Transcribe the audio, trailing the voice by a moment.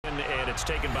it's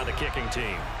taken by the kicking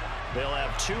team. They'll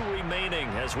have 2 remaining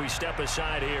as we step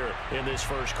aside here in this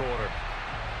first quarter.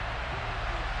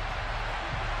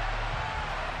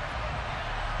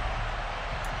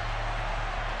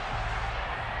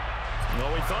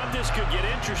 Well, we thought this could get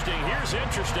interesting. Here's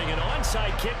interesting. An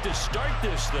onside kick to start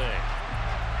this thing.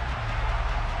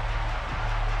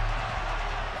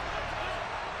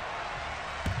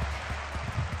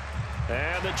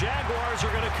 And the Jaguars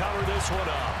are going to cover this one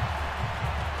up.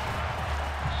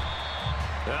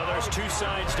 Now, there's 2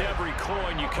 sides to every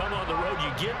coin. You come on the road, you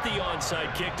get the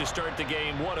onside kick to start the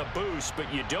game. What a boost,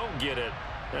 but you don't get it.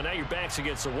 And now your back's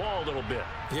against the wall a little bit.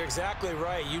 You're exactly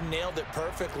right. You nailed it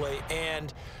perfectly.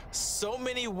 And so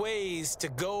many ways to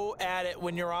go at it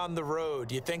when you're on the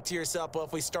road. You think to yourself, well,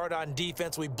 if we start on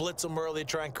defense, we blitz them early,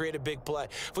 try and create a big play.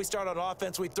 If we start on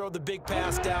offense, we throw the big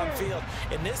pass downfield.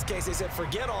 In this case, they said,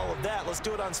 forget all of that. Let's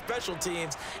do it on special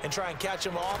teams and try and catch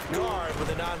them off guard with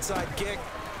an onside kick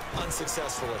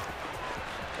unsuccessfully.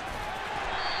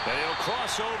 They'll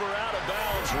cross over out of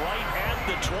bounds right at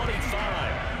the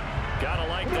 25. Gotta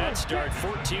like that start.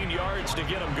 14 yards to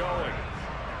get them going.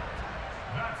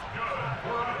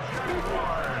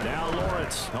 Now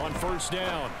Lawrence on first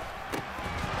down.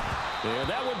 And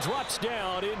that one drops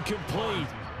down, incomplete.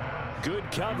 Good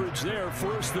coverage there,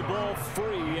 forced the ball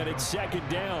free, and it's second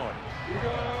down.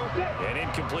 An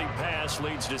incomplete pass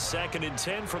leads to 2nd and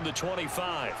 10 from the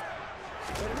 25.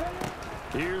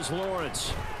 Here's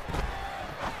Lawrence.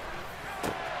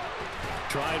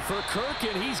 Trying for Kirk,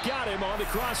 and he's got him on the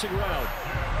crossing route.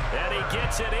 And he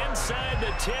gets it inside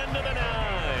the 10 to the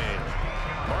 9.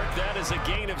 Mark that as a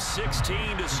gain of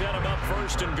 16 to set him up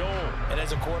 1st and goal. And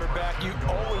as a quarterback, you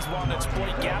always want to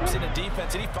exploit gaps in a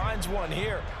defense, and he finds one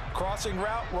here. Crossing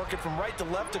route, working from right to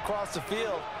left across the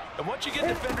field. And once you get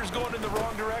defenders going in the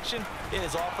wrong direction, it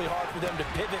is awfully hard for them to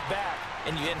pivot back,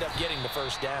 and you end up getting the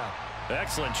first down.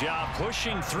 Excellent job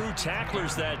pushing through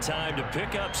tacklers that time to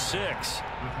pick up 6.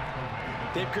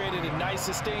 They've created a nice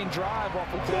sustained drive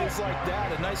off of plays like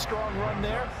that. A nice strong run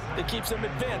there that keeps them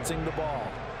advancing the ball.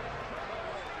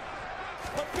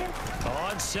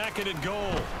 On 2nd and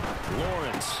goal,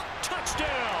 Lawrence.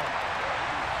 Touchdown!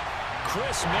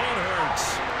 Chris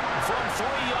Manhertz from 3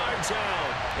 yards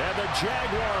out. And the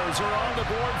Jaguars are on the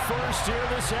board first here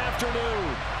this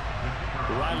afternoon.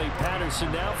 Riley Patterson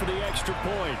now for the extra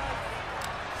point.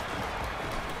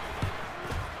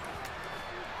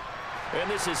 And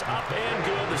this is up and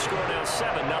good. The score now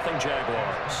 7-0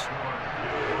 Jaguars.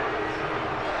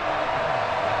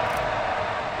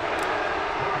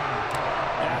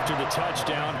 After the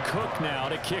touchdown, Cook now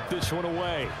to kick this one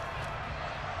away.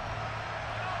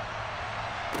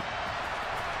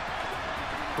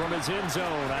 From his end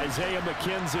zone, Isaiah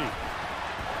McKenzie.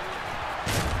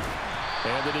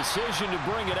 And the decision to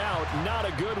bring it out, not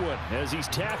a good one, as he's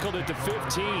tackled at the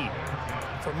 15.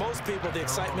 For most people, the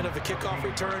excitement of a kickoff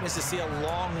return is to see a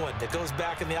long one that goes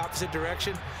back in the opposite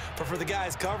direction. But for the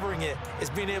guys covering it, it's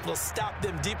being able to stop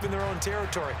them deep in their own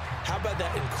territory. How about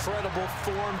that incredible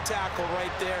form tackle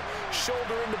right there?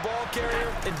 Shoulder in the ball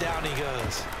carrier, and down he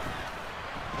goes.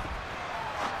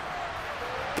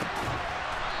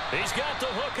 He's got the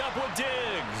hook up with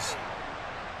Diggs.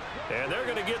 And they're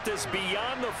going to get this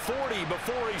beyond the 40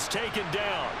 before he's taken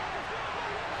down.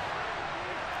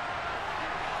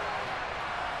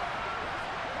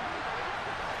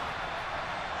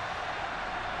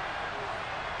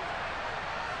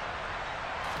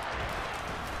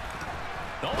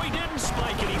 No, he didn't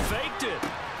spike it. He faked it.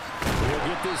 We'll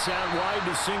get this out wide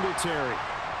to Singletary.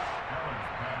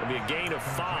 It'll be a gain of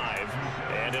 5,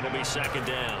 and it'll be 2nd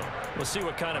down. We'll see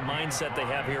what kind of mindset they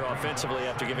have here offensively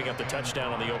after giving up the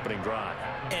touchdown on the opening drive.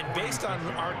 And based on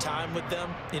our time with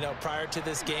them, prior to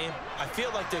this game, I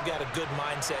feel like they've got a good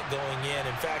mindset going in.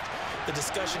 In fact, the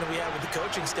discussion that we had with the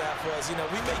coaching staff was,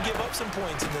 we may give up some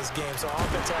points in this game, so our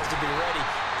offense has to be ready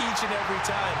each and every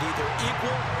time to either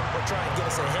equal or try and get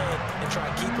us ahead and try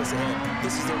and keep us ahead.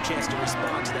 This is their chance to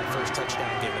respond to that first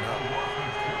touchdown given up.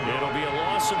 It'll be a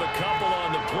loss of a couple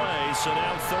on the play, so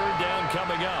now 3rd down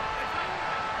coming up.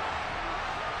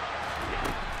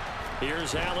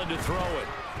 Here's Allen to throw it.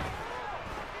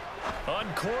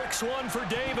 Uncorks one for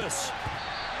Davis.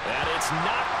 And it's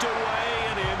knocked away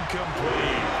and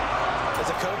incomplete. As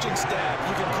a coaching staff,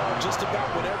 you can call just about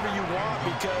whatever you want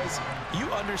because you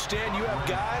understand you have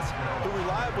guys who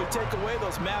reliably take away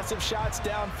those massive shots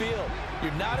downfield.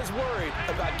 You're not as worried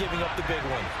about giving up the big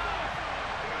one.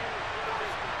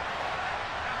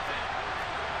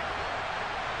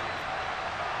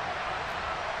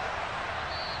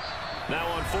 Now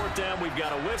on 4th down, we've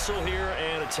got a whistle here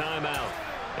and a timeout.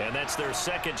 And that's their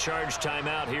second charge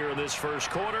timeout here in this first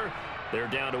quarter. They're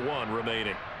down to 1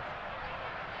 remaining.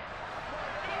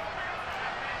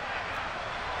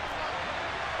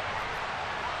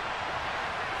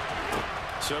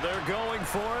 So they're going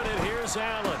for it, and here's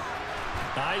Allen.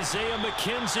 Isaiah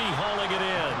McKenzie hauling it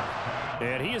in.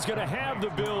 And he is going to have the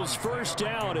Bills first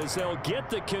down as they'll get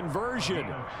the conversion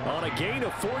on a gain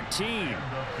of 14.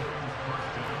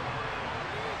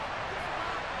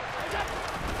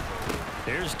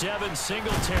 Here's Devin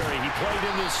Singletary. He played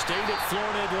in this state at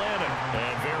Florida Atlantic.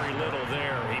 And very little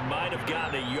there. He might have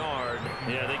gotten a yard.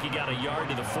 Yeah, I think he got a yard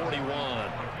to the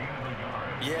 41.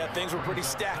 Yeah, things were pretty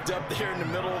stacked up there in the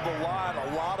middle of the line.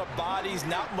 A lot of bodies,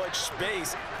 not much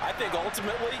space. I think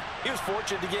ultimately he was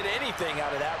fortunate to get anything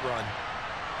out of that run.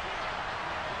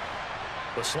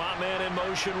 The slot man in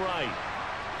motion right.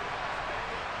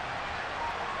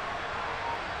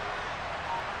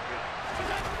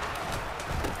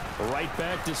 Right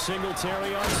back to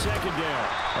Singletary on second down.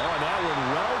 Oh, and that one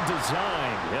well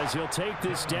designed as he'll take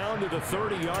this down to the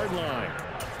 30-yard line.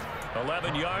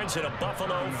 11 yards and a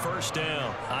Buffalo first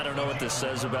down. I don't know what this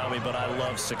says about me, but I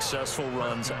love successful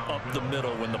runs up the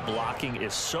middle when the blocking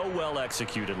is so well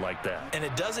executed like that. And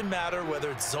it doesn't matter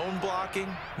whether it's zone blocking,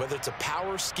 whether it's a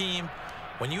power scheme.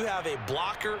 When you have a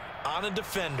blocker on a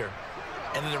defender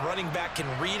and then the running back can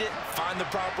read it, find the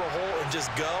proper hole, and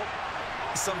just go,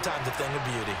 sometimes a thing of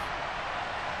beauty.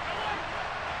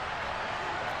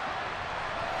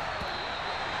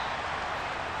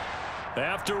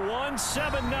 After one,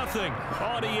 7-0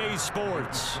 on EA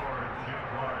Sports.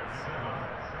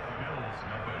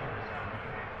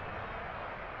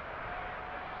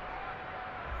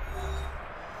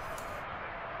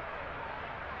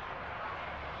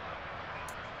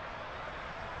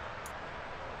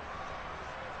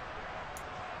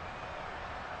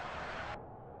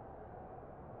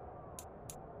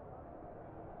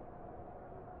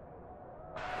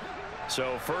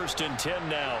 So 1st and 10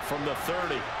 now from the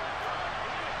 30.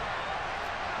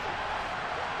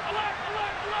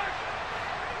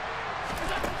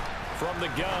 From the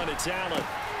gun, it's Allen.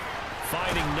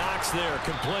 Finding Knox there,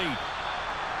 complete.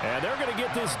 And they're going to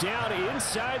get this down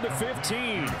inside the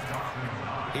 15.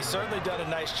 He's certainly done a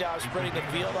nice job spreading the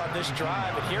field on this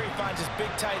drive, and here he finds his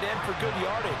big tight end for good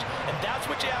yardage. And that's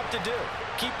what you have to do.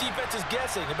 Keep defenses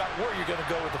guessing about where you're going to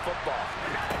go with the football.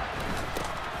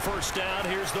 First down,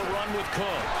 here's the run with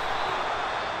Cook.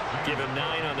 Give him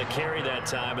 9 on the carry that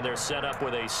time, and they're set up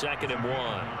with a 2nd and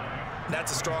 1.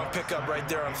 That's a strong pickup right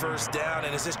there on first down,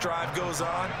 and as this drive goes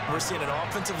on, we're seeing an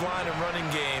offensive line and running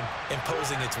game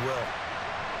imposing its will.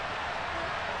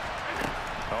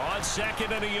 On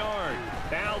 2nd and a yard,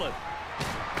 Allen.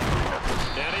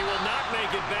 And he will not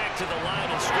make it back to the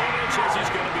line of scrimmage as he's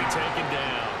going to be taken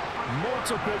down.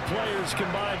 Multiple players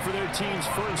combined for their team's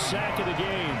first sack of the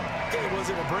game. Okay, was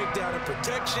it a breakdown in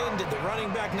protection? Did the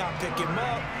running back not pick him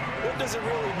up? What does it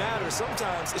really matter?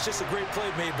 Sometimes it's just a great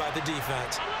play made by the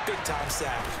defense. Big-time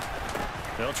sack.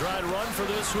 They'll try and run for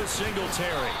this with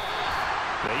Singletary.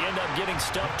 They end up getting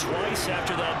stuffed twice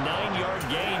after that 9-yard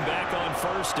gain back on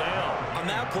first down. On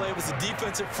that play, it was the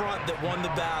defensive front that won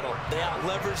the battle. They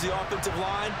out-leveraged the offensive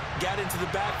line, got into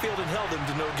the backfield, and held him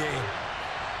to no gain.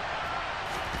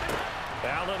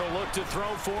 Allen will look to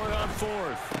throw for it on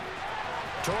 4th.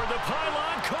 Toward the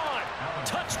pylon, caught.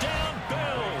 Touchdown,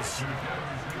 Bills.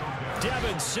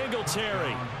 Devin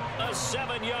Singletary, a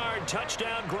 7-yard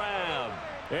touchdown grab.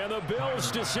 And the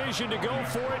Bills' decision to go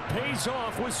for it pays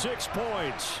off with 6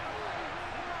 points.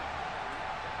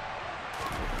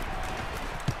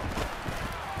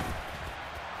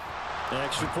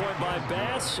 Extra point by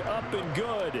Bass, up and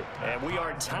good. And we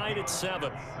are tied at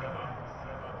 7.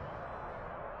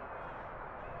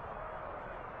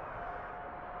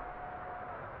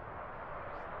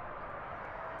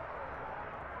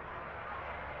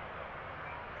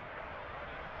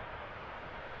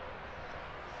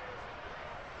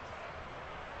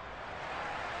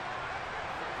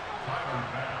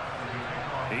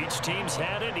 Each team's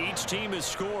had it. Each team has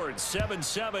scored.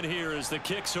 7-7 here as the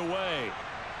kick's away.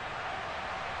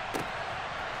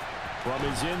 From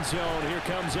his end zone, here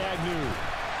comes Agnew.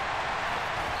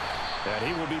 And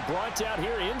he will be brought down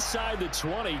here inside the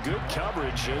 20. Good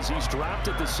coverage as he's dropped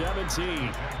at the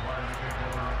 17.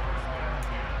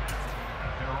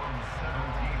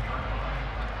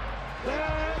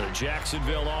 The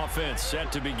Jacksonville offense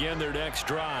set to begin their next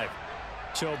drive.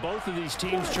 So both of these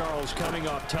teams, Charles, coming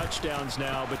off touchdowns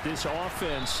now, but this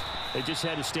offense, they just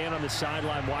had to stand on the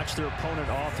sideline, watch their opponent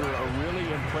author a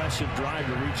really impressive drive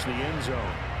to reach the end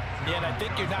zone. Yeah, and I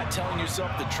think you're not telling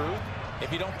yourself the truth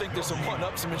if you don't think there's some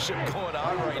one-upsmanship going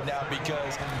on right now,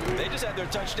 because they just had their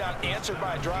touchdown answered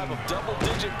by a drive of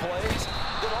double-digit plays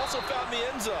that also found the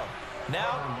end zone.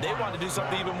 Now they want to do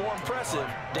something even more impressive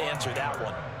to answer that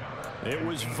one. It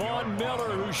was Von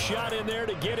Miller who shot in there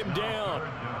to get him down.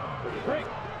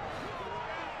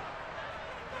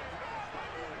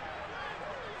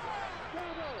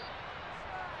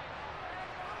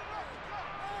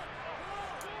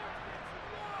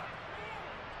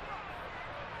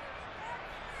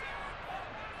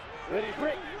 Ready,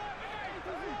 break.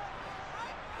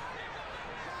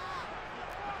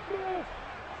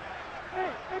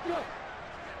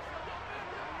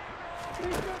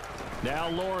 Now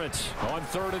Lawrence on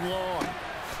 3rd and long.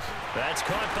 That's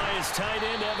caught by his tight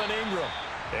end, Evan Ingram.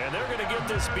 And they're going to get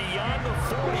this beyond the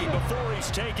 40 before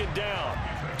he's taken down.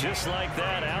 Just like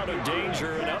that, out of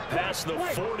danger and up past the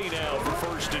 40 now for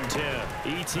 1st and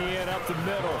 10. Etienne up the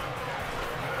middle.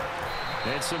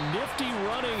 And some nifty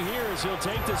running here as he'll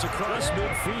take this across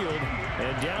midfield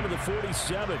and down to the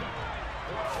 47.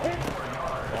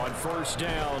 On 1st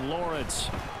down, Lawrence.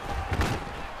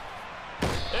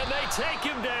 And they take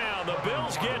him down. The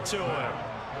Bills get to him.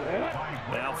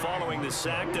 Now following the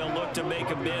sack, they'll look to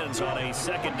make amends on a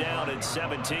 2nd down and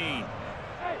 17.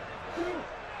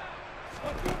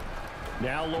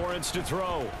 Now Lawrence to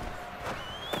throw.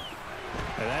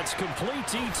 And that's complete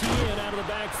to Etienne out of the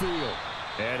backfield.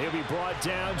 And he'll be brought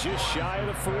down just shy of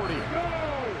the 40.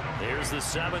 Here's the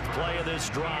 7th play of this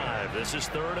drive. This is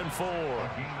 3rd and 4.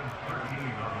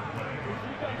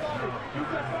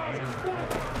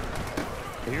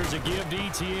 Here's a give to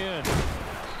Etienne.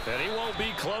 And he won't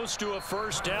be close to a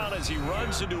 1st down as he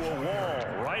runs into a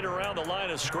wall right around the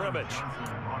line of scrimmage.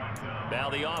 Now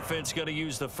the offense going to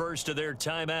use the first of their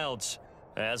timeouts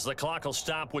as the clock will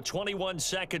stop with 21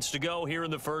 seconds to go here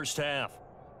in the 1st half.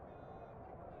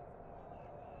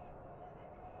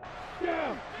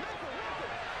 Yeah.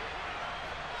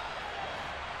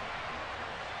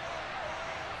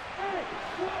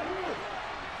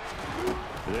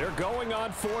 They're going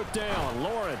on 4th down.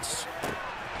 Lawrence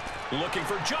looking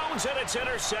for Jones, and it's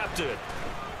intercepted.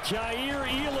 Kaiir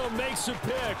Elam makes a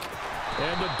pick.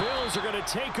 And the Bills are going to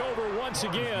take over once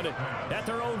again at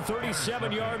their own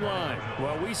 37-yard line.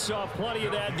 Well, we saw plenty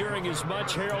of that during his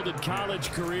much-heralded college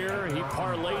career. He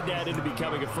parlayed that into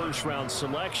becoming a first-round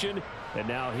selection. And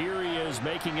now here he is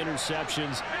making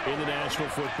interceptions in the National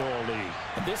Football League.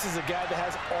 This is a guy that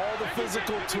has all the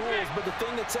physical tools, but the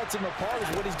thing that sets him apart is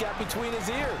what he's got between his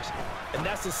ears. And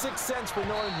that's the sixth sense for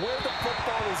knowing where the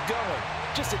football is going.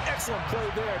 Just an excellent play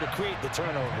there to create the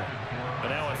turnover. And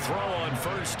now a throw on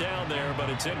 1st down there, but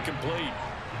it's incomplete.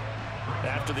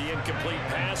 After the incomplete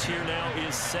pass, here now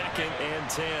is 2nd and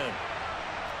 10.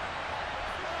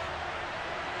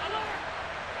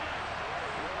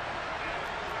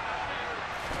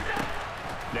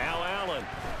 Now Allen.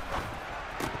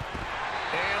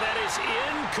 And that is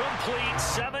incomplete.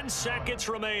 7 seconds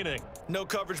remaining. No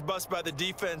coverage bust by the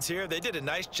defense here. They did a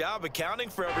nice job accounting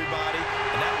for everybody,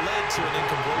 and that led to an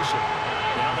incompletion.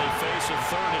 Now they face a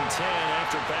 3rd and 10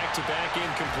 after back-to-back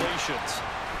incompletions.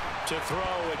 To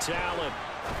throw, it's Allen.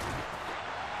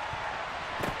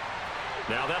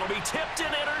 Now that'll be tipped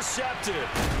and intercepted.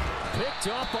 Picked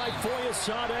up by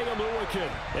Foyesade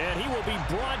Oluokun. And he will be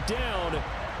brought down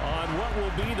on what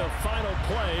will be the final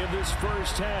play of this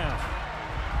 1st half.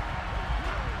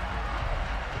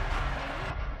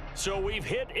 So we've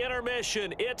hit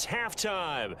intermission. It's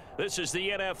halftime. This is the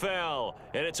NFL,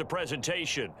 and it's a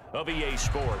presentation of EA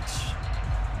Sports.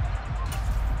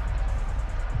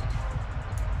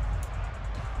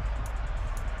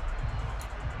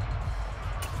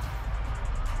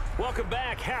 Welcome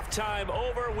back. Halftime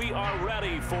over. We are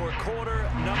ready for quarter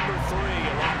number 3.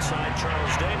 Alongside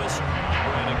Charles Davis,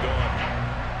 I'm Brandon Gaudin.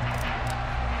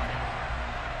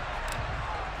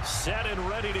 Set and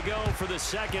ready to go for the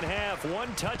 2nd half.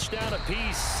 1 touchdown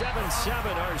apiece.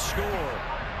 7-7 our score.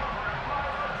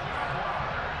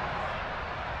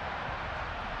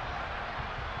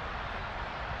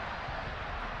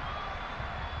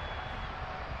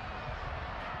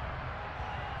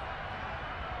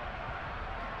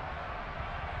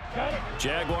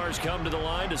 Jaguars come to the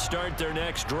line to start their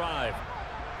next drive.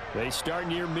 They start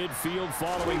near midfield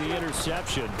following the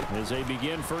interception as they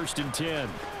begin 1st and 10.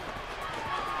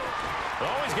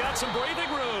 Oh, he's got some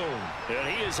breathing room. And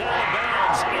he is out of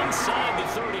bounds inside the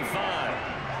 35.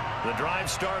 The drive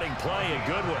starting play, a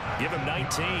good one. Give him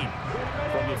 19.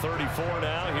 From the 34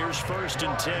 now, here's 1st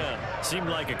and 10. Seemed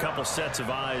like a couple sets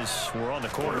of eyes were on the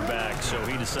quarterback, so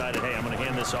he decided, hey, I'm going to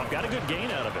hand this off. Got a good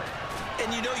gain out of it.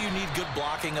 And you know you need good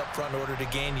blocking up front in order to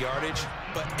gain yardage.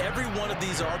 But every one of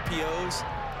these RPOs,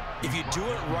 if you do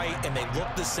it right and they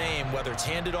look the same, whether it's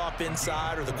handed off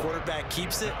inside or the quarterback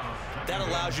keeps it, that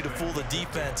allows you to fool the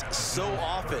defense so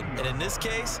often. And in this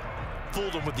case,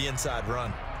 fooled them with the inside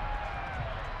run.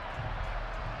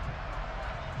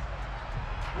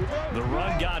 The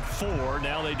run got 4.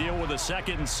 Now they deal with a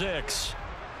 2nd and 6.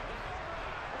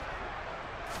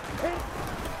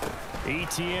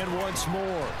 Etienne once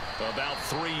more. About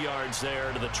 3 yards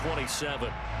there to the 27.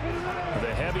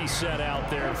 The heavy set out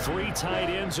there. 3 tight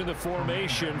ends in the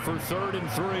formation for 3rd and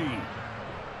 3.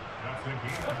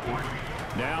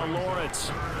 Now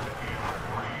Lawrence.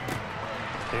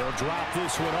 He'll drop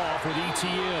this one off with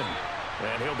ETN.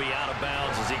 And he'll be out of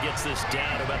bounds as he gets this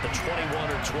down to about the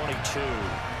 21 or 22.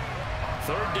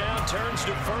 Third down turns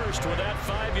to first with that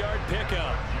 5-yard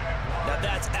pickup. Now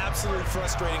that's absolutely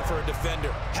frustrating for a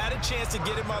defender. Had a chance to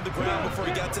get him on the ground before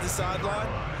he got to the sideline,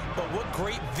 but what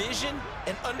great vision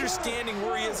and understanding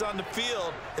where he is on the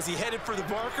field as he headed for the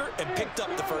marker and picked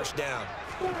up the first down.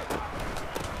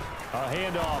 A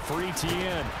handoff for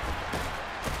ETN.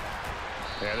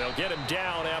 And they'll get him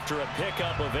down after a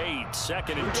pickup of 8,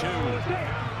 2nd and 2.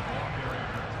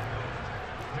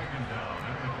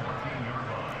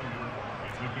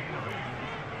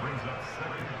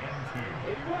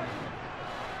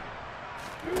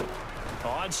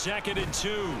 On 2nd and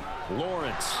 2,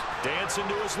 Lawrence dancing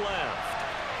to his left.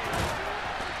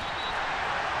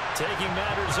 Taking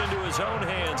matters into his own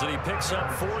hands, and he picks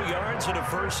up 4 yards and a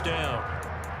first down.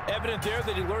 Evident there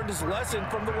that he learned his lesson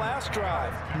from the last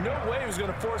drive. No way he was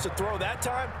going to force a throw that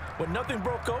time. When nothing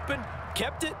broke open,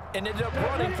 kept it, and ended up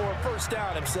running for a first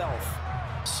down himself.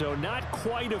 So not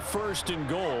quite a 1st and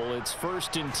goal. It's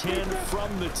 1st and 10 from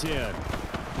the 10.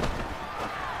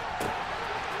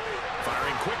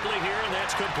 Firing quickly here, and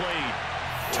that's complete.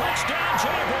 Touchdown,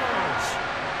 Jaguars!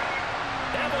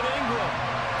 Evan Ingram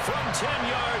from 10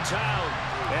 yards out.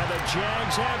 And the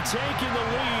Jags have taken the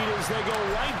lead as they go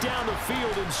right down the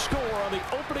field and score on the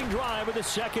opening drive of the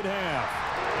second half.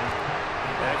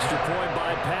 Extra point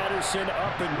by Patterson,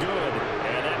 up and good.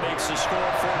 And that makes the score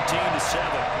 14-7.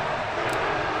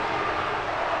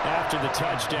 After the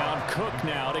touchdown, Cook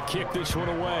now to kick this one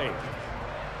away.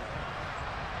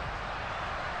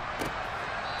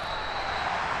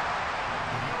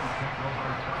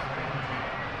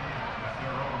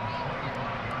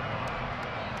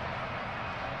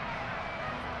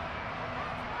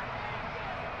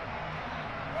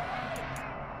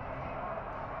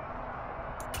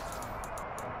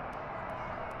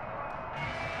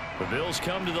 The Bills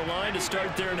come to the line to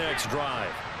start their next drive.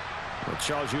 Well,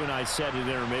 Charles, you and I said at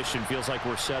intermission, feels like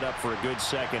we're set up for a good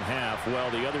second half.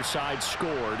 Well, the other side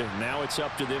scored. Now it's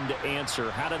up to them to answer.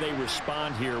 How do they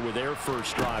respond here with their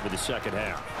first drive of the second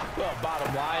half? Well,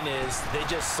 bottom line is they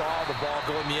just saw the ball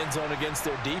go in the end zone against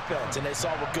their defense, and they saw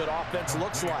what good offense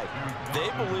looks like. They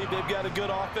believe they've got a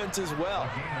good offense as well.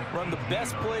 Run the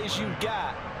best plays you've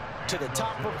got to the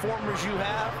top performers you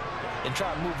have, and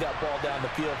try and move that ball down the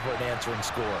field for an answering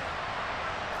score.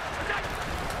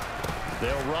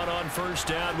 They'll run on first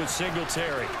down with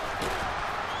Singletary.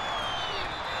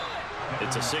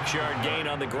 It's a 6-yard gain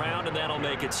on the ground, and that'll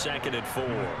make it 2nd and 4.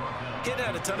 Getting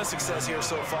had a ton of success here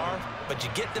so far, but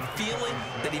you get the feeling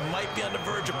that he might be on the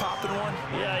verge of popping one.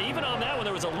 Yeah, even on that one,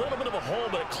 there was a little bit of a hole,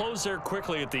 but it closed there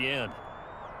quickly at the end.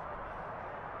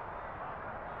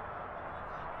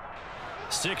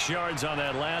 6 yards on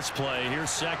that last play. Here's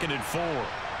 2nd and 4.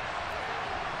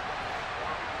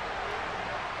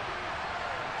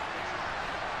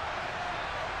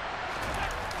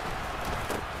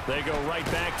 They go right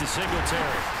back to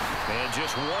Singletary. And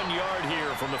just 1 yard here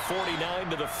from the 49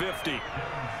 to the 50. I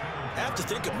have to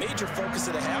think a major focus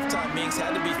at a halftime meetings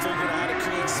had to be figuring out how to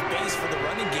create space for the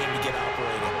running game to get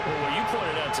operating. Well, what you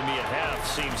pointed out to me at half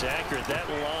seems accurate. That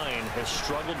line has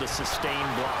struggled to sustain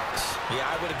blocks. Yeah,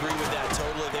 I would agree with that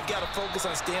totally. They've got to focus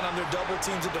on staying on their double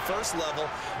teams at the first level,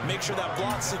 make sure that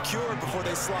block's secure before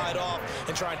they slide off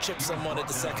and try and chip someone at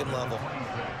the second level.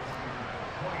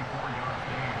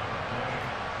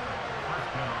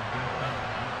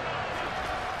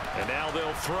 And now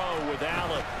they'll throw with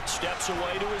Allen. Steps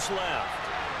away to his left.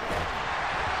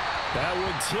 That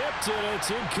one tipped, and it's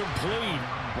incomplete.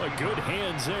 Well, good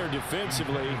hands there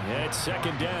defensively. At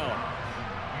 2nd down.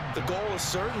 The goal is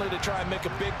certainly to try and make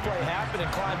a big play happen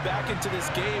and climb back into this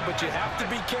game, but you have to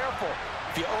be careful.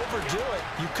 If you overdo it,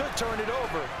 you could turn it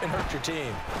over and hurt your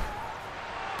team.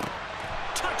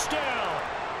 Touchdown!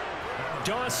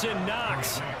 Dawson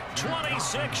Knox,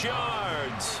 26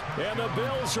 yards. And the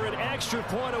Bills are an extra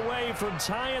point away from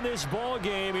tying this ball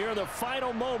game here in the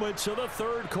final moments of the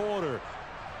third quarter.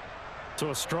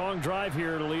 So a strong drive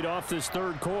here to lead off this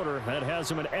third quarter. That has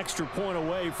them an extra point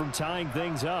away from tying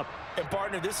things up. And,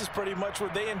 partner, this is pretty much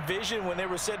what they envisioned when they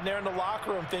were sitting there in the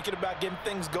locker room thinking about getting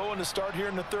things going to start here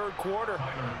in the third quarter.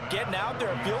 Getting out there,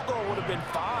 a field goal would have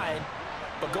been fine.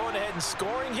 But going ahead and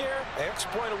scoring here, an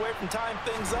extra point away from tying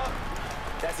things up,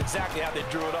 that's exactly how they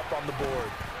drew it up on the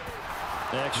board.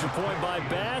 Extra point by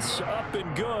Bass, up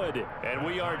and good. And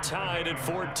we are tied at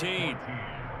 14.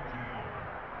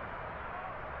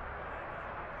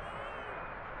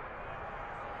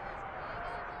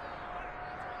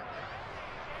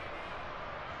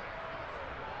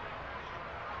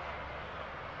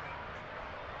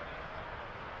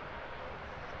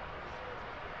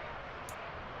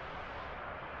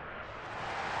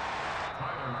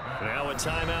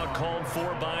 timeout called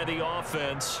for by the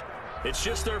offense. It's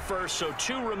just their first, so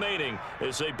 2 remaining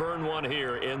as they burn one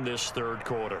here in this third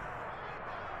quarter.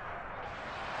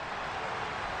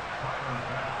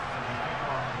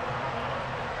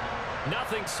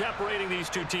 Nothing separating these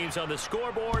two teams on the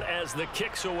scoreboard as the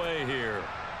kick's away here.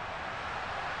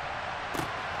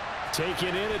 Taken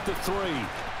in at the 3.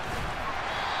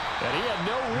 And he had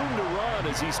no room to run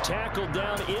as he's tackled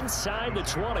down inside the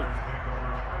 20.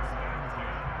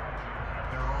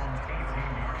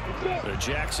 The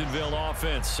Jacksonville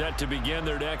offense set to begin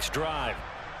their next drive.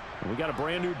 We got a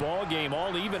brand new ball game,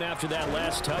 all even after that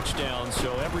last touchdown,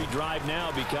 so every drive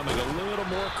now becoming a little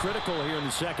more critical here in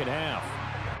the second half.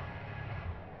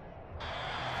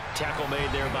 Tackle made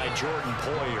there by Jordan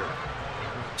Poyer.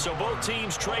 So both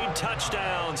teams trade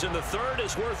touchdowns in the third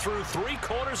as we're through 3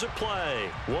 quarters of play.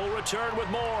 We'll return with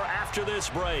more after this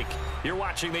break. You're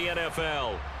watching the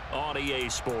NFL on EA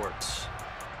Sports.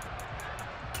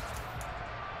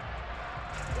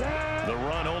 The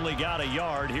run only got a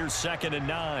yard. Here's 2nd and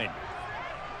 9.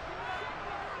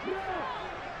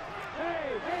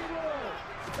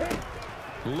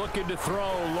 Looking to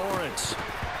throw, Lawrence.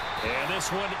 And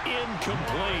this one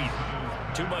incomplete.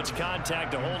 Too much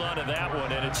contact to hold on to that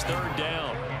one, and it's 3rd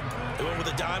down. They went with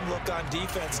a dime look on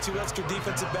defense. 2 extra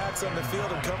defensive backs on the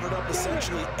field and covered up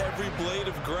essentially every blade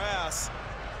of grass.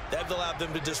 That allowed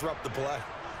them to disrupt the play.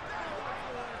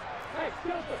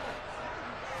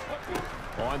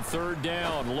 On 3rd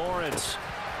down, Lawrence.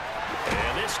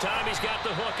 And this time he's got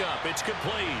the hook up. It's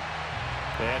complete.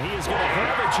 And he is going to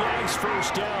have a Jags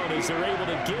first down as they're able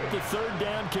to get the 3rd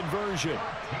down conversion.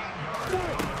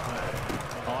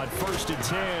 On 1st and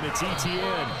 10, it's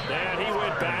Etienne. And he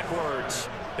went backwards.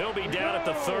 He'll be down at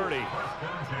the 30.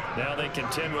 Now they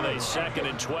contend with a 2nd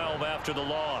and 12 after the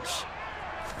loss.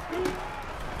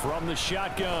 From the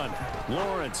shotgun,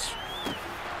 Lawrence.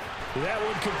 That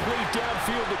one complete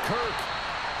downfield to Kirk.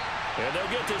 And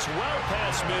they'll get this well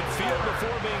past midfield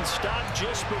before being stopped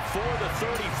just before the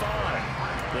 35.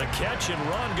 The catch and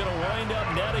run going to wind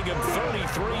up netting him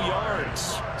 33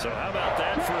 yards. So how about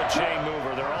that for a chain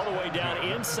mover? They're all the way down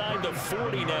inside the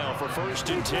 40 now for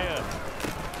 1st and 10.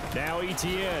 Now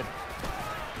Etienne.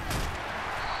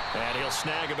 And he'll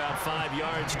snag about 5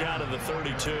 yards down to the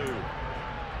 32.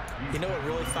 You know what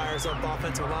really fires up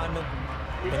offensive linemen?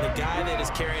 When the guy that is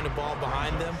carrying the ball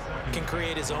behind them can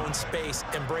create his own space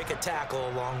and break a tackle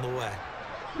along the way.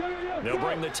 They'll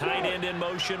bring the tight end in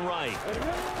motion right.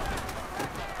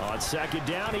 On 2nd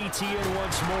down, Etienne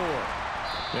once more.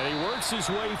 And he works his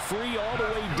way free all the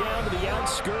way down to the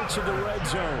outskirts of the red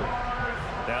zone.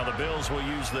 Now the Bills will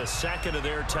use the 2nd of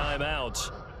their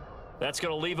timeouts. That's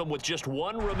going to leave them with just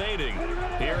 1 remaining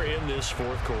here in this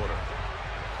 4th quarter.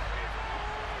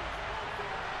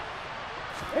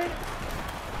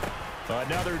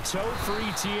 Another toe for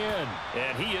Etienne,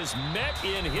 and he is met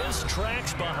in his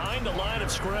tracks behind the line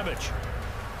of scrimmage.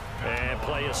 And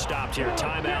play is stopped here.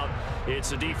 Timeout. It's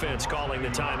the defense calling the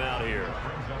timeout here.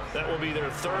 That will be their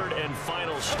 3rd and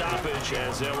final stoppage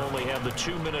as they'll only have the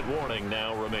 2-minute warning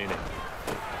now remaining.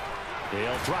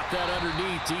 They'll drop that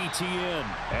underneath to Etienne,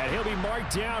 and he'll be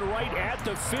marked down right at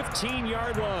the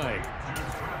 15-yard line.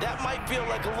 That might feel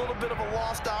like a little bit of a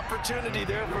lost opportunity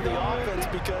there for the offense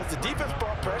because the defense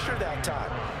brought pressure that time.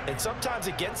 And sometimes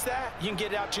against that, you can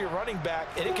get out to your running back,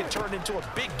 and it can turn into a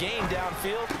big gain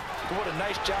downfield. But what a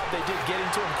nice job they did getting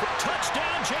to him.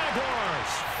 Touchdown,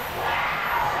 Jaguars!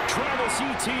 Travis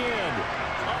Etienne,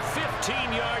 a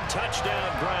 15-yard touchdown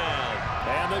grab.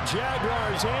 And the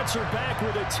Jaguars answer back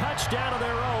with a touchdown of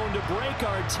their own to break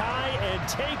our tie and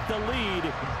take the lead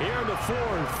here in the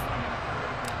 4th.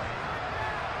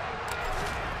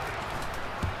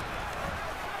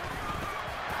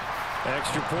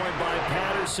 Extra point by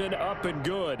Patterson, up and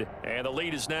good. And the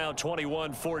lead is now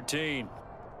 21-14.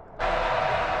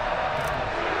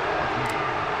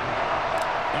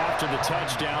 After the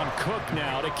touchdown, Cook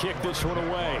now to kick this one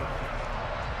away.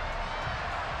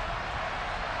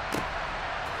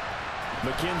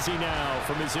 McKenzie now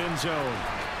from his end zone.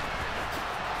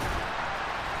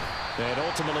 And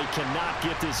ultimately cannot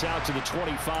get this out to the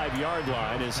 25-yard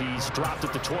line as he's dropped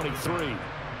at the 23.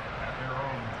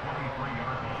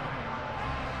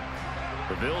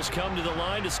 The Bills come to the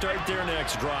line to start their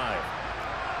next drive.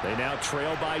 They now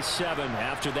trail by 7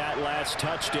 after that last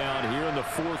touchdown here in the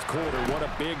 4th quarter. What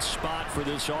a big spot for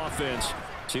this offense.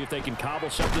 See if they can cobble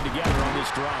something together on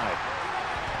this drive.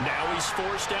 Now he's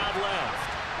forced out left.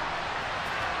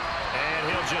 And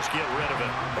he'll just get rid of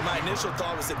it. Well, my initial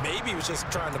thought was that maybe he was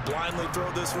just trying to blindly throw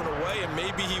this one away, and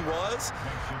maybe he was.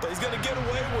 But he's going to get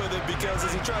away with it because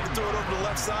as he tried to throw it over the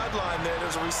left sideline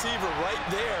there's a receiver right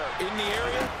there in the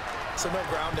area. So no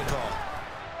grounding call.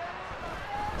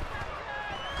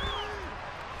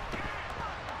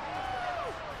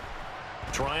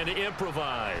 trying to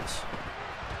improvise.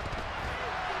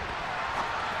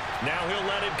 Now he'll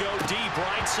let it go deep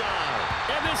right side.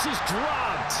 And this is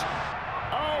dropped.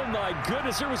 Oh, my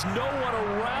goodness. There was no one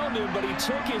around him, but he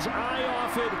took his eye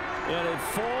off it, and it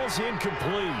falls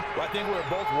incomplete. Well, I think we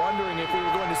were both wondering if we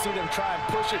were going to see them try and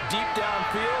push it deep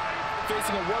downfield,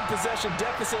 facing a one-possession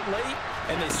deficit late,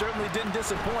 and they certainly didn't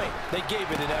disappoint. They gave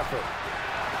it an effort.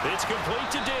 It's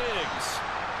complete to Diggs.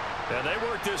 And they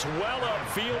work this well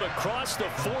upfield across the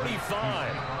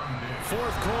 45.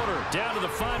 Fourth quarter, down to the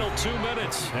final 2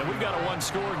 minutes, and we've got a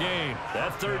one-score game.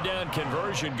 That third down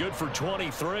conversion good for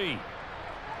 23.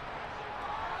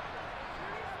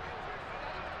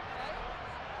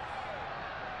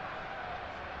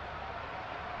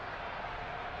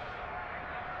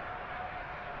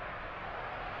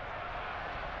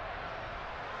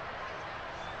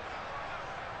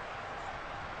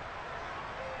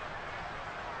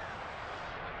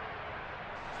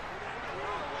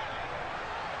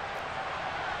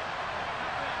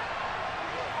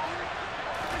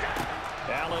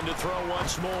 Allen to throw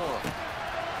once more.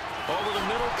 Over the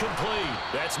middle, complete.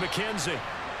 That's McKenzie.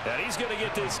 And he's going to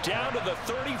get this down to the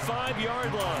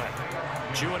 35-yard line.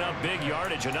 Chewing up big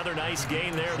yardage. Another nice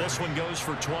gain there. This one goes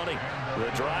for 20. The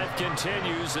drive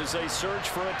continues as they search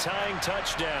for a tying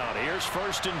touchdown. Here's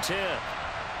 1st and 10.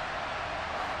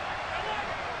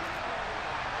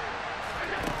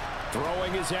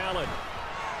 Throwing is Allen.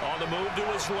 On the move to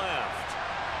his left.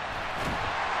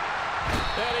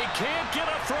 And he can't get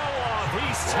a throw off.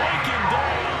 He's taken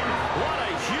down. What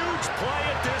a huge play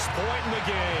at this point in the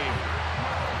game.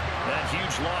 That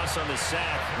huge loss on the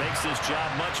sack makes this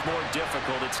job much more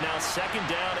difficult. It's now 2nd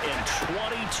down and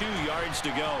 22 yards to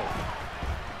go.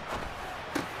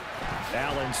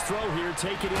 Allen's throw here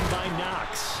taken in by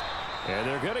Knox. And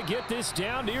they're going to get this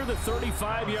down near the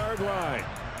 35-yard line.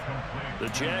 The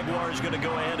Jaguars going to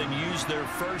go ahead and use their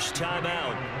first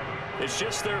timeout. It's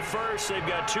just their first. They've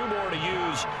got 2 more to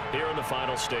use here in the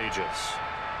final stages.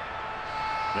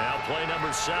 Now play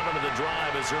number 7 of the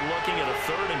drive as they're looking at a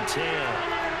 3rd and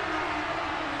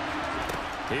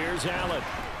 10. Here's Allen.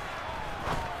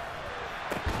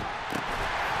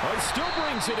 Oh, he still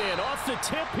brings it in off the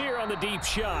tip here on the deep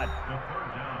shot.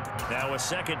 Now a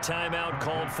second timeout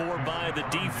called for by the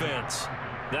defense.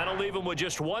 That'll leave them with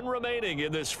just 1 remaining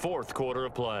in this 4th quarter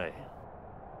of play.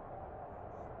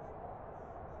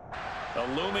 A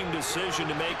looming decision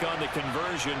to make on the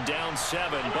conversion, down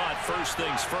 7, but first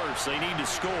things first, they need to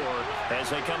score as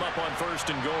they come up on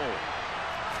 1st and goal.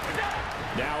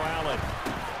 Now Allen.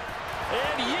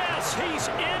 And yes, he's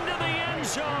into the end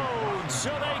zone,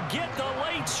 so they get the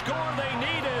late score they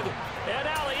needed. And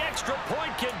now the extra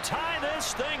point can tie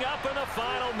this thing up in the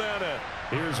final minute.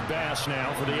 Here's Bass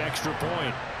now for the extra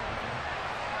point.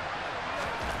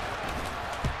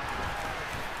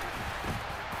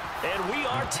 And we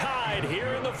are tied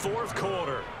here in the 4th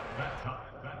quarter.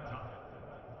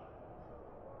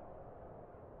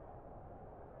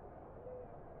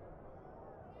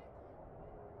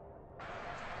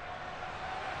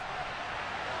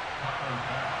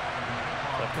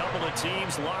 A couple of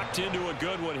teams locked into a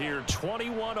good one here.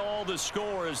 21-all the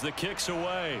score as the kick's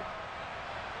away.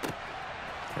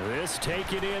 This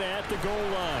taken in at the goal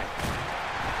line.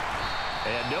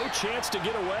 And no chance to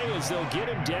get away as they'll get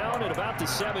him down at about the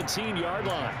 17-yard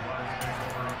line.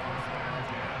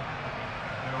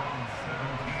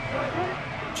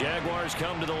 Jaguars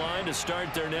come to the line to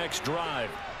start their next drive.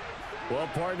 Well,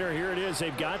 partner, here it is.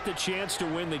 They've got the chance to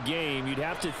win the game. You'd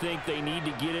have to think they need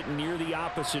to get it near the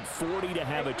opposite 40 to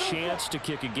have a chance to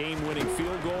kick a game-winning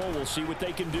field goal. We'll see what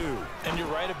they can do. And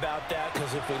you're right about that,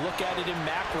 because if we look at it in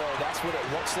macro, that's what it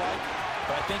looks like.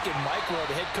 But I think in micro,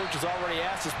 the head coach has already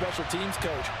asked the special teams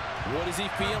coach, what is he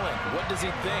feeling? What does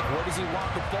he think? Where does he want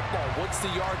the football? What's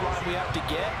the yard line we have to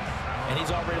get? And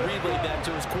he's already relayed that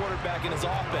to his quarterback and his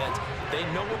offense. They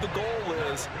know what the goal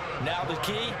is. Now the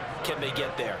key, can they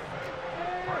get there?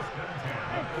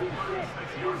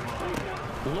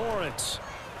 Lawrence.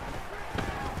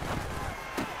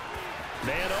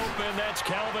 Man open, that's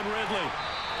Calvin Ridley.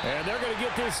 And they're going to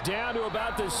get this down to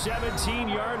about the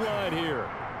 17-yard line here.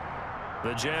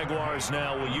 The Jaguars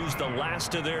now will use the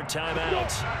last of their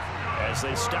timeouts as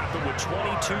they stop it with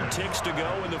 22 ticks to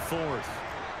go in the 4th.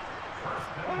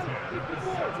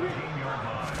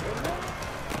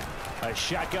 A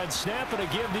shotgun snap and a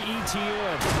give to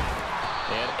ETN.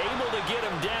 And able to get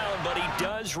him down, but he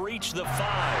does reach the 5.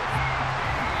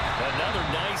 Another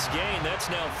nice gain. That's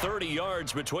now 30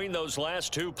 yards between those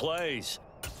last 2 plays.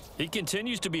 He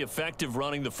continues to be effective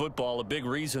running the football, a big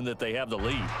reason that they have the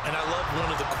lead. And I love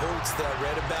one of the quotes that I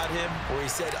read about him where he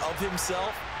said of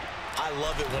himself, I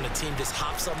love it when a team just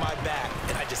hops on my back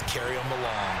and I just carry them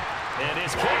along. And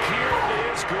his kick here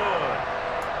is good.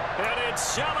 And it's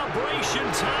celebration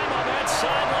time on that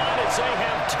sideline as they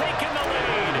have taken the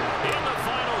lead in the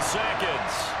final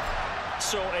seconds.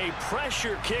 So a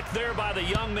pressure kick there by the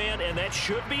young man, and that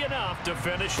should be enough to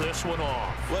finish this one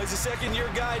off. Well, he's a second-year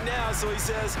guy now, so he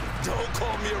says, don't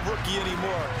call me a rookie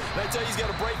anymore. And I tell you, he's got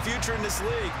a bright future in this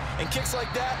league. And kicks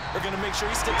like that are going to make sure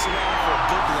he sticks around for a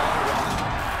good long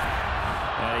run.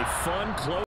 A fun close.